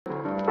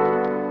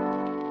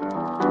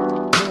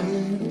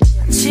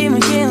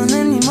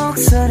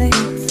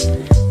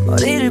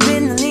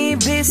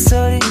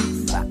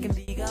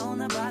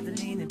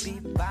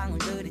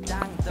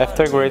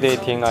After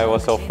graduating, I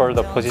was offered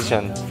a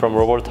position from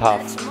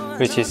RobotHub,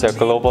 which is a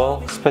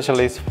global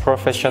specialist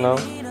professional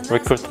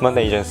recruitment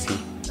agency.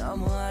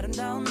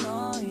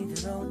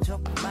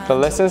 The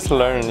lessons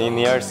learned in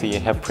ERC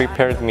have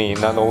prepared me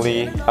not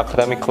only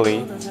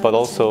academically, but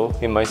also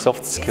in my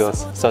soft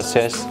skills, such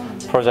as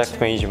project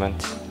management.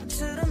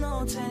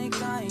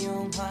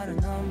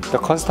 The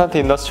constant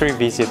industry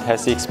visit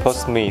has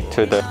exposed me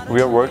to the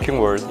real working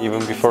world even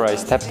before I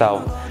stepped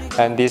out,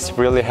 and this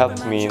really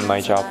helped me in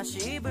my job.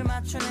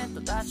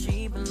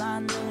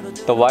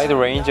 The wide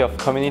range of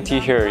community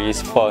here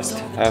is vast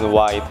and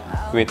wide,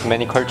 with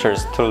many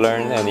cultures to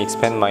learn and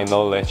expand my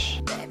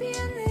knowledge.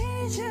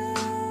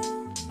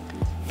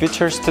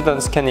 Future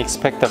students can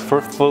expect a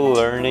fruitful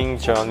learning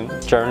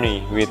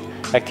journey with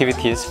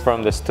activities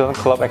from the student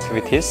club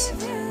activities,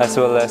 as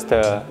well as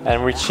the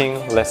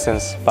enriching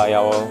lessons by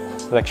our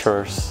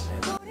lecturers.